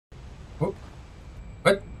Oh,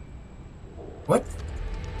 what? What?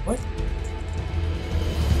 What?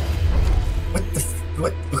 What the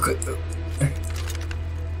what?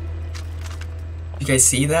 You guys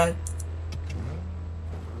see that?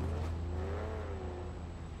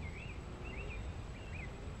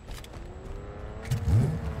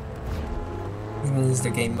 When is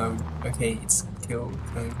the game mode? Okay, it's kill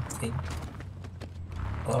thing.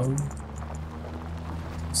 Hello?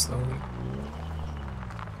 Slowly.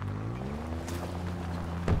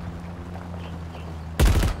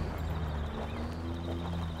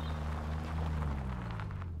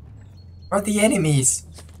 Where are the enemies?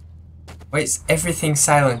 Why is everything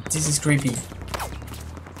silent? This is creepy.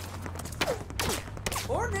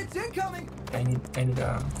 Ordnance incoming. I need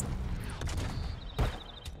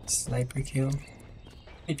sniper kill. How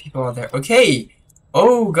many people are there? Okay!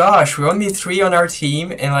 Oh gosh, we're only 3 on our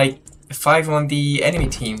team and like 5 on the enemy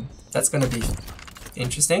team. That's gonna be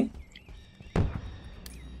interesting.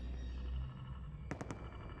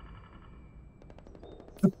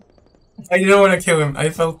 I didn't want to kill him. I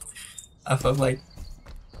felt like,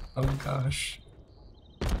 oh gosh.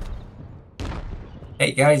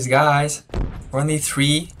 Hey guys, we're only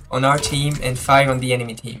 3 on our team and 5 on the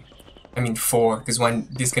enemy team. I mean 4, because 1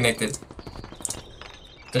 disconnected.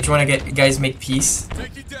 Don't you want to guys make peace?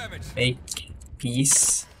 Make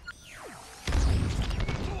peace.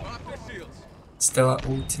 Stella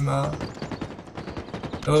Ultima.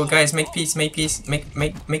 Oh guys, make peace, make peace, make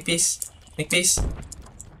peace, make peace.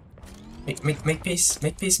 Make peace,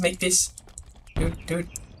 make peace, make peace. Dude,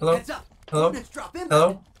 hello? Hello?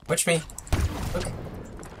 Hello? Watch me. Look.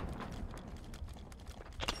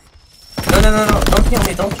 No, don't kill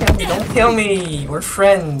me, don't kill me, don't kill me! We're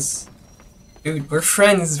friends. Dude, we're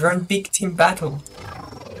friends, we're on big team battle.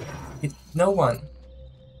 With no one.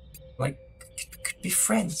 Like, could be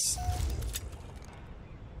friends.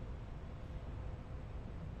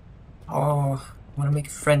 Oh, I wanna make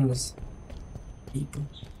friends. People.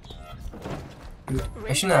 Dude,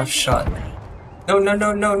 I shouldn't have shot. No.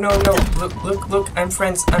 Look, I'm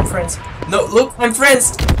friends. No, look, I'm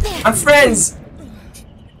friends!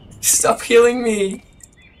 Stop healing me.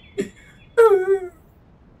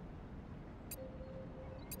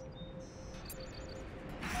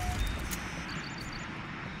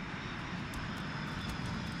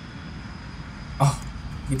 Oh,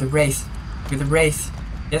 with the Wraith.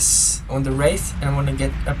 Yes, on the Wraith, and I want to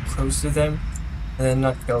get up close to them and then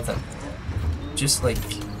not kill them. Just like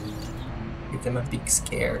give them a big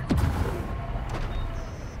scare.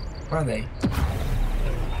 Where are they?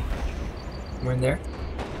 We're in there.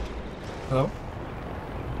 Hello?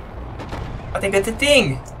 Oh, they got the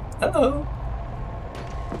thing! Hello!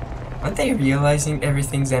 Aren't they realizing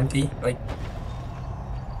everything's empty? Like,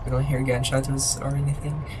 we don't hear gunshots or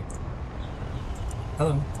anything.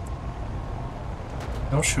 Hello?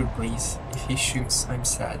 Don't shoot, please. If he shoots, I'm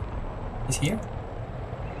sad. He's here?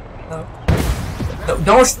 Hello? No,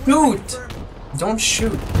 don't shoot! Don't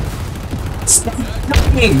shoot! Stop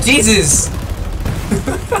shooting! Jesus!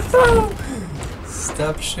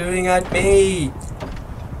 Stop shooting at me!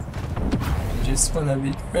 I just wanna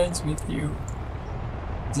be friends with you.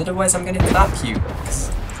 Because otherwise I'm gonna clap you.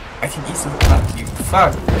 Because I can easily clap you.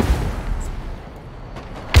 Fuck!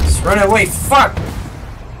 Just run away! Fuck!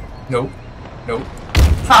 Nope.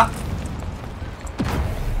 Ha!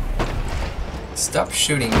 Stop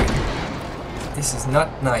shooting me. This is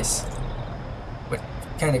not nice. What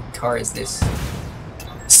kind of car is this?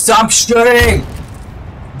 Stop shooting!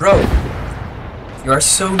 Bro, you are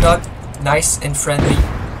so not nice and friendly.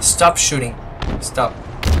 Stop shooting. Stop.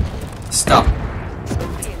 Stop.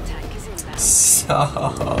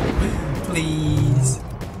 Please.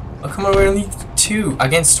 Oh, come on, we're only 2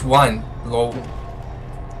 against 1. Lol.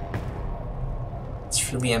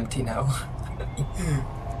 It's really empty now.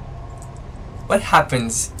 What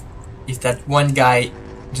happens if that one guy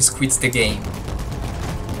just quits the game?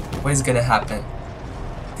 What is gonna happen?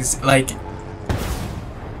 Because, like,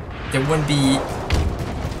 there won't be...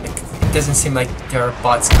 Like, it doesn't seem like there are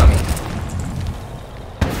bots coming.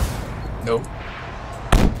 Nope.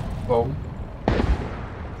 Whoa.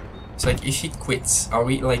 So, like, if he quits, are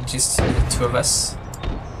we, like, just the 2 of us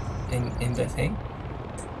in the thing?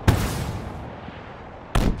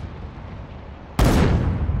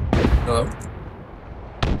 Hello?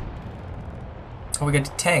 Oh, we got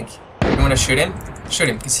the tank. You wanna shoot him? Shoot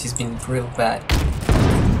him, because he's been real bad.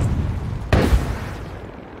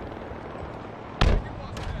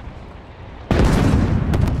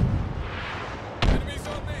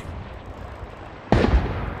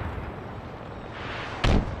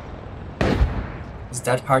 Is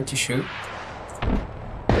that hard to shoot?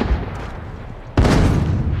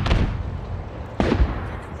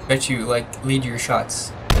 Bet you like lead your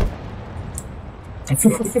shots.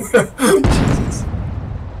 Jesus.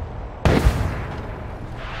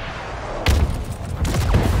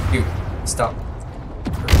 Dude, stop.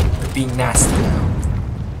 You're being nasty now.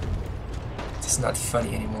 It's not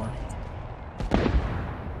funny anymore.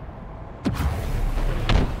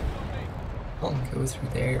 Don't go through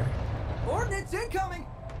there. Ordnance incoming.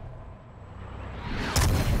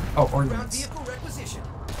 Oh, Ground ordnance. vehicle requisition.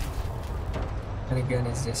 What kind of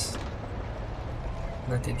gun is this?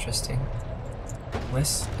 Not interesting.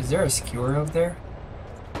 Unless, is there a skewer over there?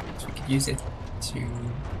 So we could use it to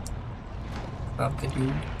stop the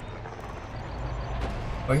dude.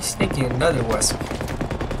 Oh, he's taking another wasp.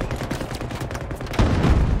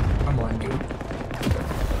 Come on, dude.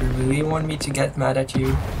 You really want me to get mad at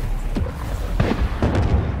you?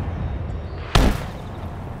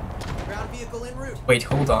 Ground vehicle en route. Wait,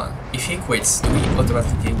 hold on. If he quits, do we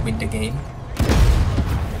automatically win the game?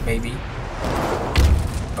 Maybe.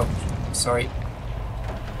 Oh, sorry.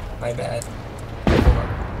 My bad. Hold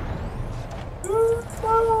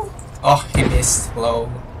on. Oh, he missed. Low.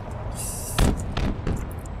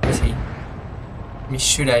 Where is he? Let me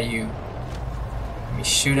shoot at you. Let me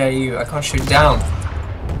shoot at you. I can't shoot down.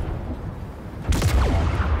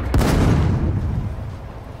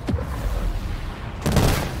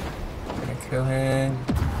 Gonna kill him.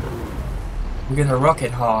 We get a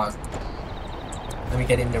rocket hog. Let me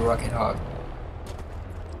get in the rocket hog.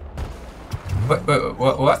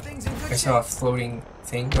 What? I saw a floating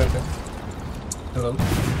thing weapon. Hello?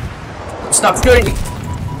 Stop shooting!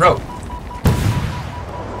 Bro!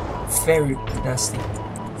 Very nasty.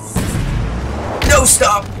 No,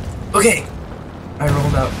 stop! Okay! I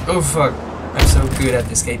rolled out. Oh fuck. I'm so good at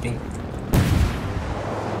escaping.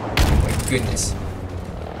 Oh my goodness.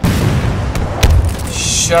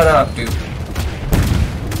 Shut up, dude.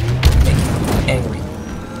 Make me angry.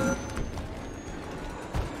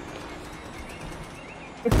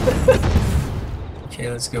 Okay,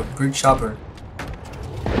 let's go. Brute chopper.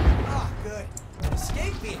 Ah, good.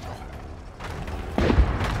 Escape vehicle.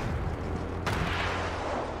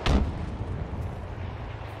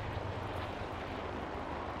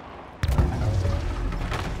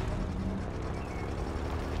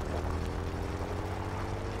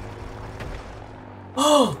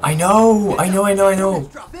 Oh, I know.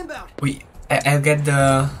 Drop inbound. I'll get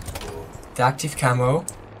the active camo,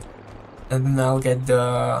 and then I'll get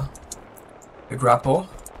the grapple,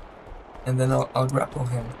 and then I'll grapple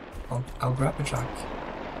him. I'll grapple Jack.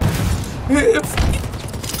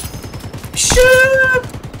 Shut up!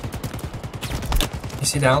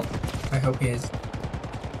 Is he down? I hope he is.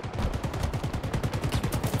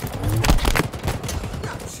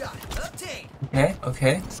 Drop shot. Obtained. Okay,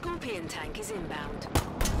 okay. Scorpion tank is inbound.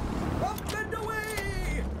 Up and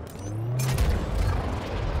away.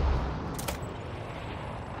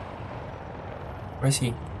 Where's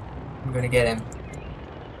he? I'm gonna get him.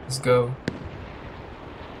 Let's go.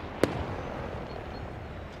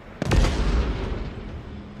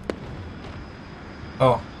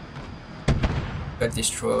 Oh. Got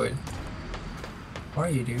destroyed. Where are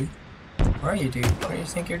you, dude? Where are you, dude? What do you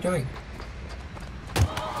think you're doing?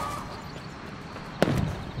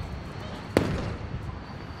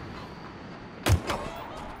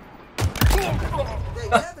 Thank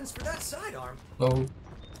heavens for that sidearm. Hello.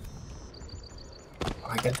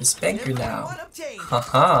 I got the spanker now. One obtained.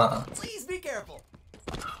 Haha. Please be careful.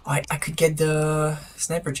 I could get the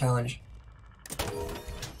sniper challenge.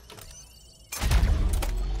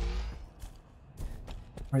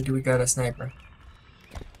 Where do we got a sniper?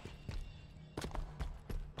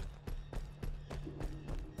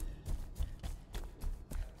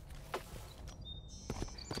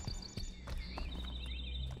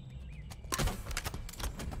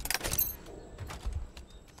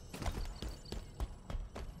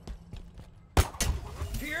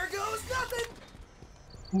 Here goes nothing.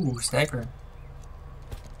 Ooh, sniper.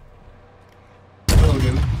 Hello,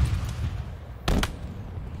 dude.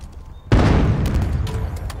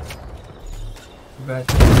 Too bad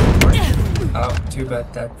that worked. Oh, too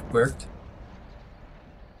bad that worked.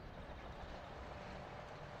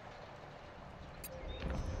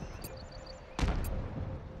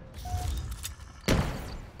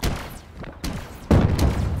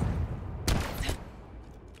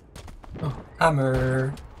 Oh,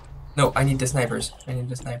 hammer. No, I need the snipers. I need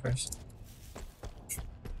the snipers.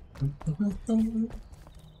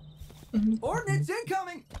 Ordnance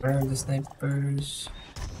incoming. Where are the snipers?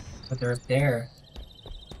 Oh, they're up there.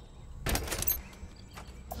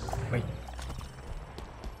 Wait.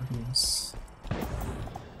 Yes.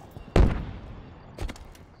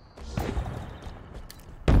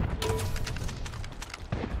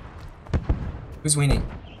 Who's winning?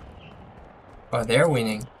 Oh, they're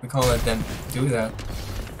winning. We can't let them do that.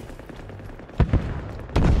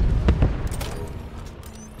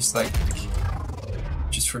 Just like,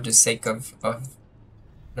 just for the sake of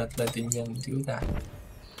not letting them do that.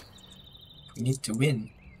 We need to win.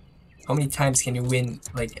 How many times can you win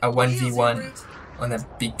like a 1v1 on a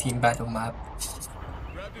big team battle map?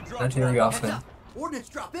 Not very often. Ordnance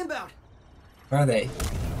drop inbound. Where are they?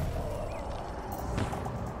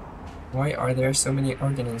 Why are there so many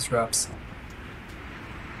ordnance drops?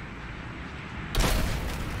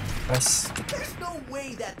 Yes. There's no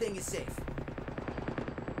way that thing is safe.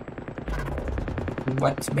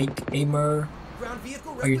 What, mate, aimer? Ground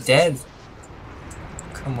vehicle Are you dead?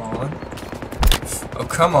 Come on. Oh,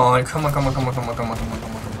 come on. Come on, come on, come on, come on, come on, come on,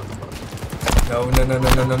 come on, come on. No, no, no,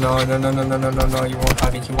 no, no, no, no, no, no, no, no, no, no, no, you won't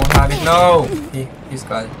have it, you won't have it, no! He's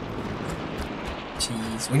got it.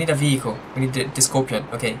 Jeez, we need a vehicle. We need the Scorpion.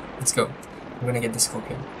 Okay, let's go. I'm gonna get the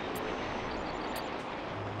Scorpion.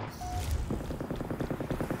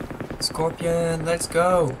 Scorpion, let's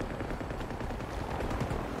go!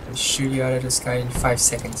 I'll shoot you out of the sky in 5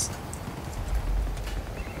 seconds.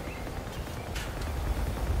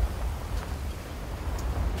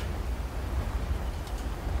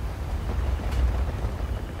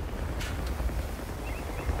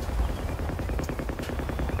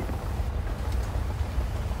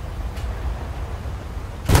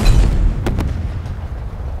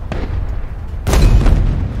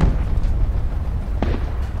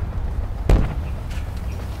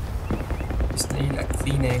 Just need a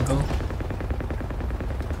clean angle.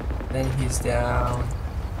 Then he's down.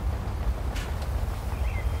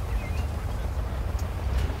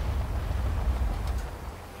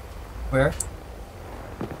 Where?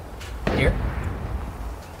 Here?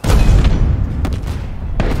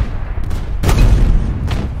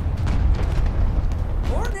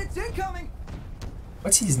 Ordnance incoming.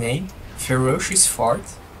 What's his name? Ferocious Fart?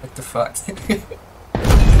 What the fuck?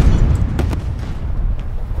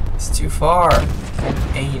 It's too far.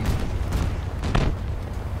 Can't aim.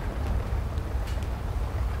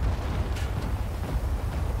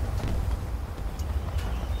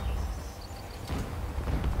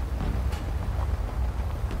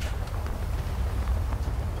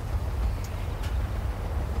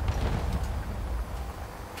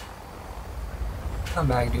 Come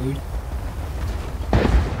back, dude.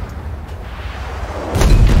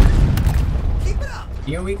 Keep it up.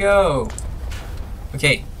 Here we go.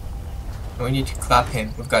 Okay. We need to clap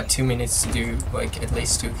him. We've got 2 minutes to do like at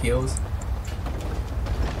least 2 kills.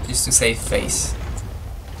 Just to save face.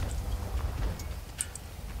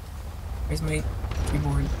 Where's my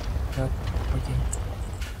keyboard? Not working.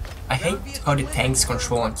 I hate how the tanks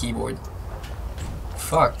control on keyboard.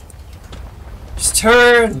 Fuck. Just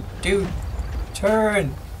turn! Dude!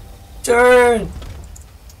 Turn! Turn!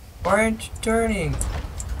 Why aren't you turning?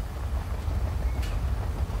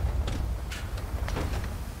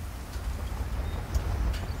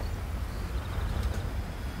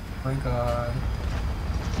 Oh my god.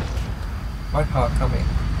 White Hawk coming.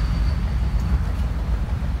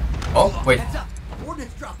 Oh, wait. Heads up.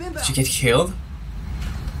 Ordnance drop inbound. Did you get killed?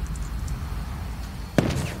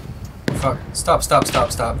 Fuck. Stop, stop,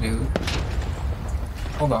 stop, stop, dude.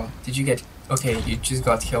 Hold on. Did you get... Okay, you just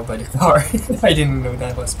got killed by the car. I didn't know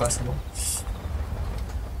that was possible.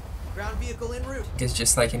 Ground vehicle en route. It's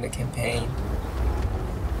just like in the campaign.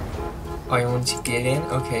 Oh, you want to get in?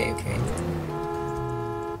 Okay, okay.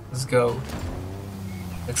 Let's go.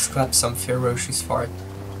 Let's clap some ferocious fart.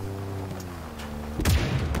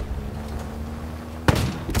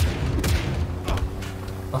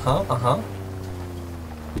 Uh-huh, uh-huh.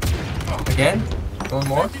 Again? One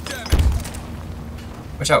more?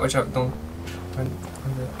 Watch out, don't...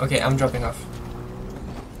 Okay, I'm dropping off.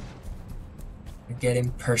 Get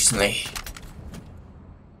him personally.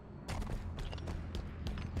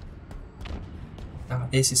 Oh,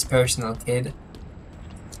 this is personal, kid.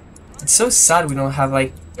 It's so sad we don't have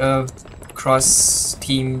like a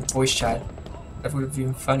cross-team voice chat. That would have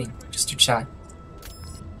been funny, just to chat.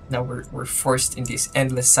 Now we're forced in this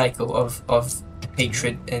endless cycle of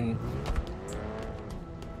hatred and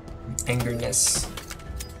angerness.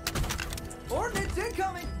 Ordnance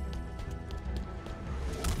incoming.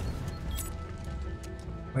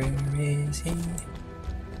 Where is he?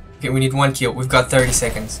 Okay, we need 1 kill. We've got 30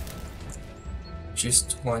 seconds.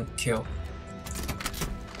 Just 1 kill.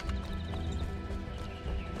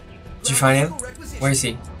 Did you find him? Where is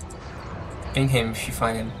he? Ping him if you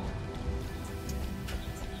find him.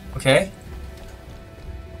 Okay.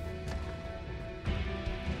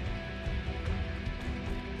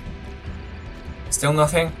 Still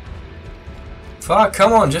nothing? Fuck,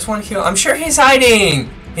 come on, just one kill. I'm sure he's hiding!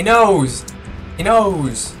 He knows! He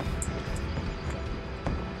knows!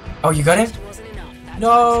 Oh, you got him? Wasn't enough. That's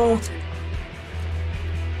No. important.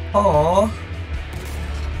 Aww.